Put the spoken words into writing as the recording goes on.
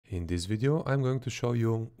In this video, I'm going to show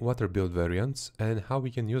you what are build variants and how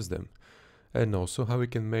we can use them, and also how we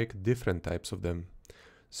can make different types of them.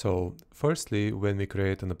 So firstly, when we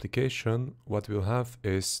create an application, what we'll have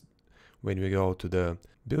is when we go to the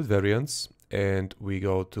build variants and we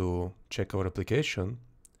go to check our application,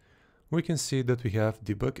 we can see that we have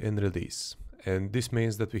debug and release. And this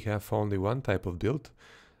means that we have only one type of build.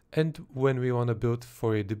 And when we want to build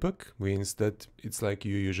for a debug, means that it's like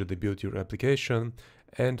you usually build your application,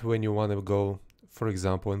 and when you want to go, for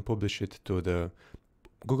example, and publish it to the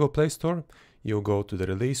Google Play Store, you go to the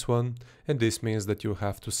release one, and this means that you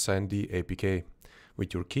have to sign the APK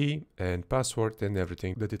with your key and password and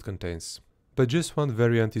everything that it contains. But just one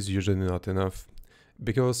variant is usually not enough,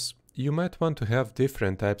 because you might want to have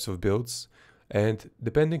different types of builds, and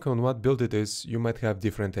depending on what build it is, you might have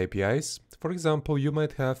different APIs. For example, you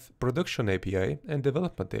might have production API and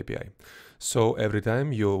development API. So every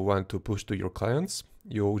time you want to push to your clients,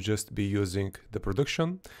 you'll just be using the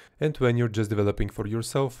production. And when you're just developing for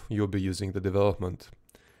yourself, you'll be using the development.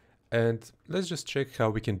 And let's just check how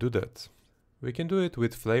we can do that. We can do it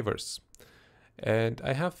with flavors. And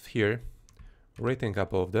I have here written a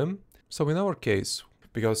couple of them. So in our case,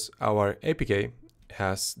 because our APK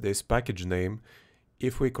has this package name,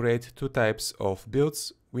 if we create two types of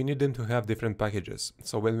builds, we need them to have different packages.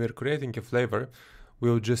 So when we're creating a flavor,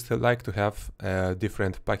 we'll just like to have a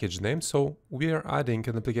different package name. So we are adding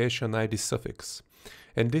an application ID suffix.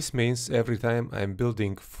 And this means every time I'm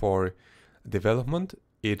building for development,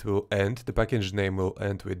 it will end, the package name will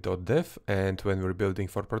end with .dev, and when we're building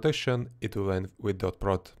for production, it will end with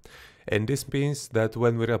 .prod. And this means that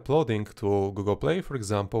when we're uploading to Google Play, for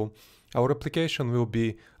example, our application will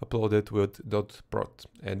be uploaded with .prod.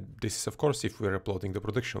 And this is, of course, if we're uploading the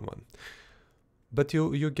production one. But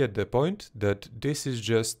you get the point that this is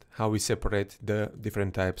just how we separate the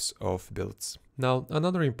different types of builds. Now,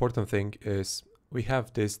 another important thing is we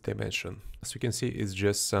have this dimension. As you can see, it's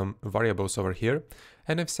just some variables over here,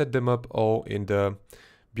 and I've set them up all in the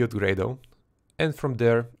build Gradle. And from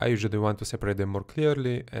there, I usually want to separate them more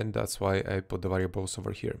clearly, and that's why I put the variables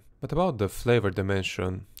over here. But about the flavor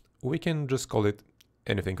dimension, we can just call it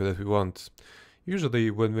anything that we want. Usually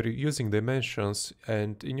when we're using dimensions,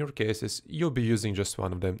 and in your cases, you'll be using just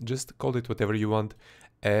one of them, just call it whatever you want.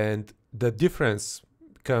 And the difference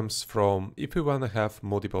comes from if you want to have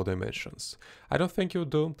multiple dimensions. I don't think you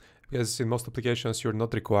do, because in most applications you're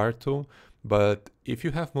not required to, but if you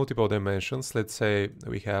have multiple dimensions, let's say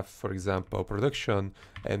we have, for example, production,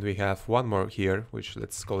 and we have one more here, which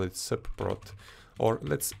let's call it subprod, or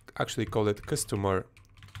let's actually call it customer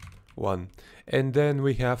one, and then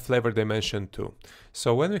we have flavor dimension 2.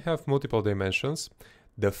 So when we have multiple dimensions,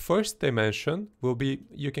 the first dimension will be,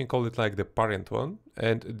 you can call it like the parent one,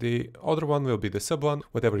 and the other one will be the sub one.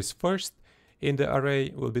 Whatever is first in the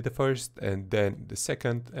array will be the first, and then the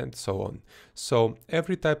second, and so on. So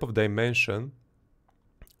every type of dimension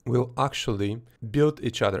will actually build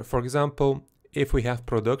each other. For example, if we have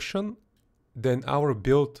production, then our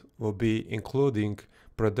build will be including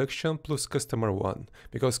production plus customer one,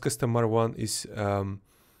 because customer one is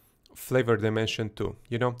flavor dimension 2,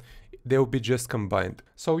 you know, they will be just combined.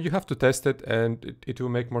 So you have to test it, and it will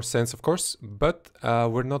make more sense, of course, but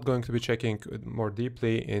we're not going to be checking more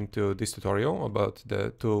deeply into this tutorial about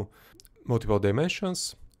the two multiple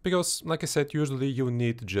dimensions, because like I said, usually you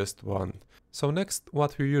need just one. So next,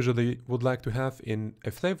 what we usually would like to have in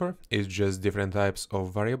a flavor is just different types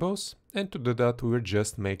of variables, and to do that we're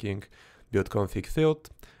just making build config field,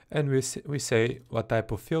 and we say what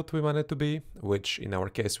type of field we want it to be, which in our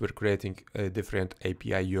case we're creating a different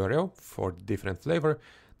API URL for different flavor,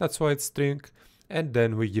 that's why it's string, and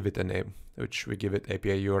then we give it a name, which we give it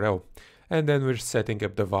API URL, and then we're setting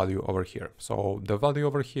up the value over here. So the value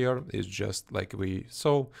over here is just like we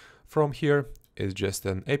saw from here, is just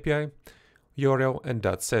an API URL, and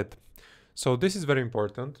that's it. So this is very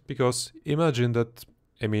important, because imagine that,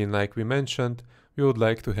 I mean, like we mentioned, we would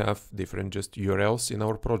like to have different just URLs in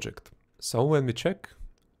our project. So when we check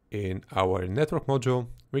in our network module,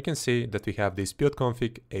 we can see that we have this build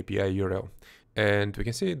config API URL. And we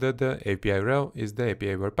can see that the API URL is the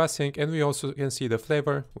API we're passing, and we also can see the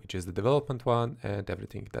flavor, which is the development one, and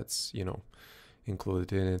everything that's, you know,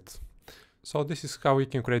 included in it. So this is how we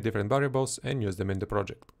can create different variables and use them in the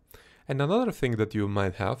project. And another thing that you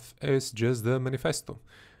might have is just the manifesto.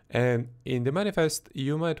 And in the manifest,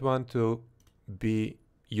 you might want to be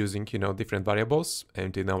using, you know, different variables,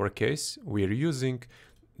 and in our case we're using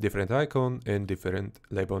different icon and different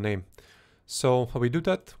label name. So how we do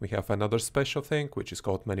that, we have another special thing which is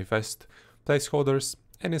called manifest placeholders,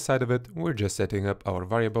 and inside of it we're just setting up our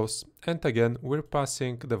variables, and again we're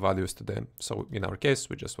passing the values to them. So in our case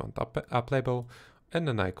we just want app label and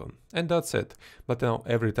an icon, and that's it. But now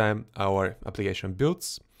every time our application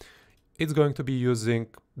builds, it's going to be using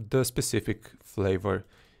the specific flavor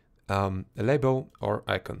label or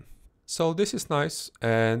icon. So this is nice,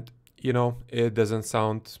 and you know, it doesn't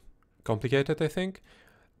sound complicated, I think.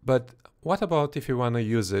 But what about if you want to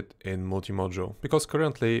use it in multi-module? Because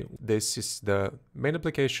currently this is the main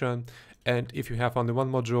application, and if you have only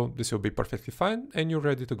one module, this will be perfectly fine and you're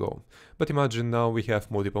ready to go. But imagine now we have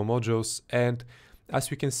multiple modules, and as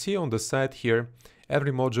we can see on the side here,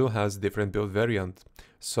 every module has different build variant.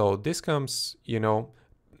 So this comes, you know,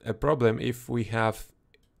 a problem if we have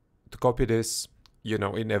to copy this, you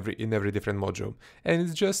know, in every different module. And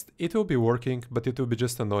it will be working, but it will be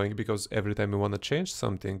just annoying because every time we want to change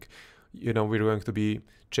something, you know, we're going to be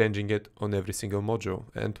changing it on every single module,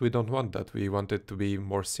 and we don't want that. We want it to be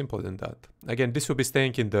more simple than that. Again, this will be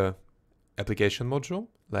staying in the application module,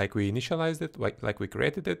 like we initialized it, like we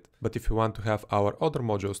created it. But if we want to have our other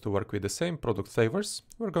modules to work with the same product flavors,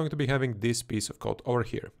 we're going to be having this piece of code over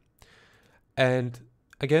here. And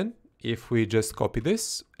again, if we just copy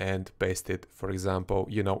this and paste it, for example,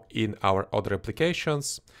 you know, in our other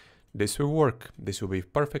applications, this will work. This will be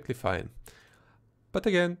perfectly fine. But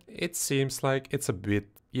again, it seems like it's a bit,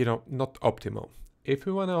 you know, not optimal. If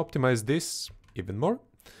we want to optimize this even more,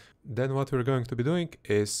 then what we're going to be doing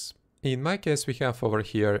is, in my case, we have over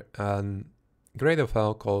here a Gradle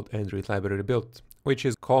file called Android library build, which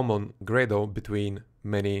is common Gradle between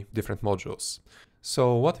many different modules.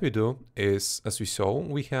 So what we do is, as we saw,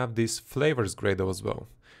 we have this flavors Gradle as well,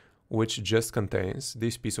 which just contains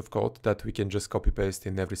this piece of code that we can just copy paste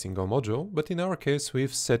in every single module. But in our case,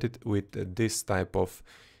 we've set it with this type of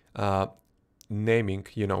naming.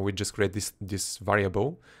 You know, we just create this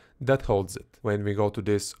variable that holds it. When we go to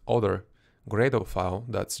this other Gradle file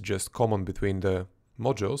that's just common between the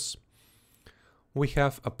modules, we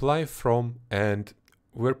have apply from, and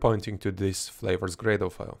we're pointing to this flavors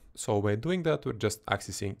Gradle file. So by doing that, we're just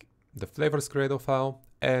accessing the flavors Gradle file.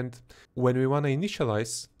 And when we want to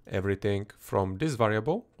initialize everything from this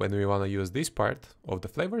variable, when we want to use this part of the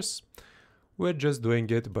flavors, we're just doing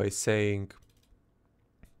it by saying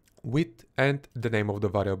with and the name of the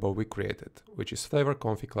variable we created, which is flavor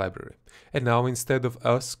config library. And now instead of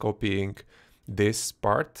us copying this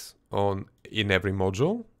part in every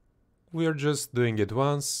module, we're just doing it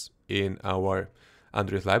once in our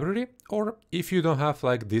Android library. Or if you don't have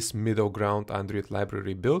like this middle ground Android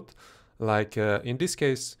library build, like in this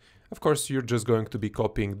case, of course, you're just going to be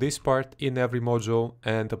copying this part in every module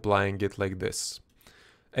and applying it like this.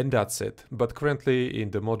 And that's it. But currently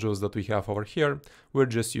in the modules that we have over here, we're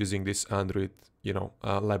just using this Android, you know,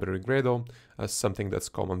 library Gradle as something that's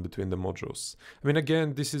common between the modules. I mean,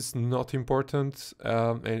 again, this is not important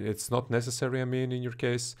and it's not necessary, I mean, in your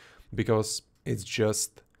case, because it's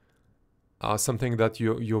just something that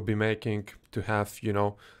you'll be making to have, you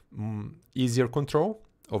know, easier control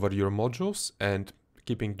over your modules and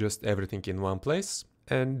keeping just everything in one place,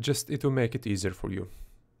 and just it will make it easier for you.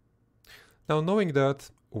 Now, knowing that,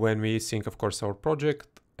 when we sync, of course, our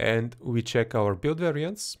project and we check our build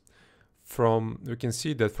variants, we can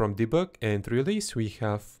see that from debug and release, we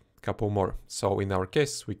have a couple more. So in our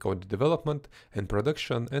case, we code development and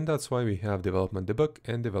production, and that's why we have development debug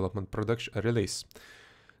and development production release.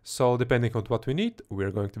 So depending on what we need,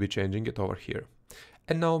 we're going to be changing it over here.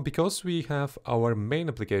 And now, because we have our main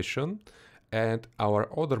application and our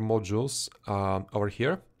other modules over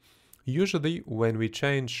here, usually when we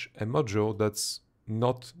change a module that's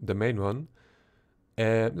not the main one,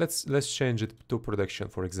 let's change it to production,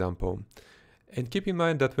 for example. And keep in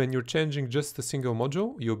mind that when you're changing just a single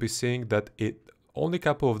module, you'll be seeing that only a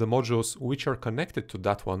couple of the modules which are connected to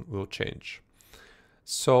that one will change.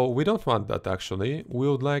 So we don't want that actually. We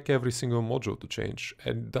would like every single module to change.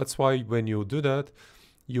 And that's why when you do that,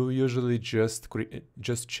 you usually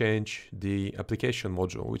just change the application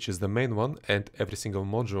module, which is the main one, and every single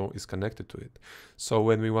module is connected to it. So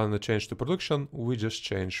when we want to change to production, we just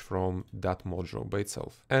change from that module by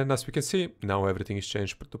itself. And as we can see, now everything is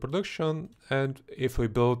changed to production. And if we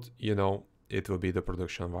build, you know, it will be the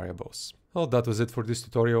production variables. Well, that was it for this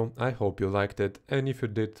tutorial. I hope you liked it. And if you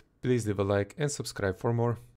did, please leave a like and subscribe for more.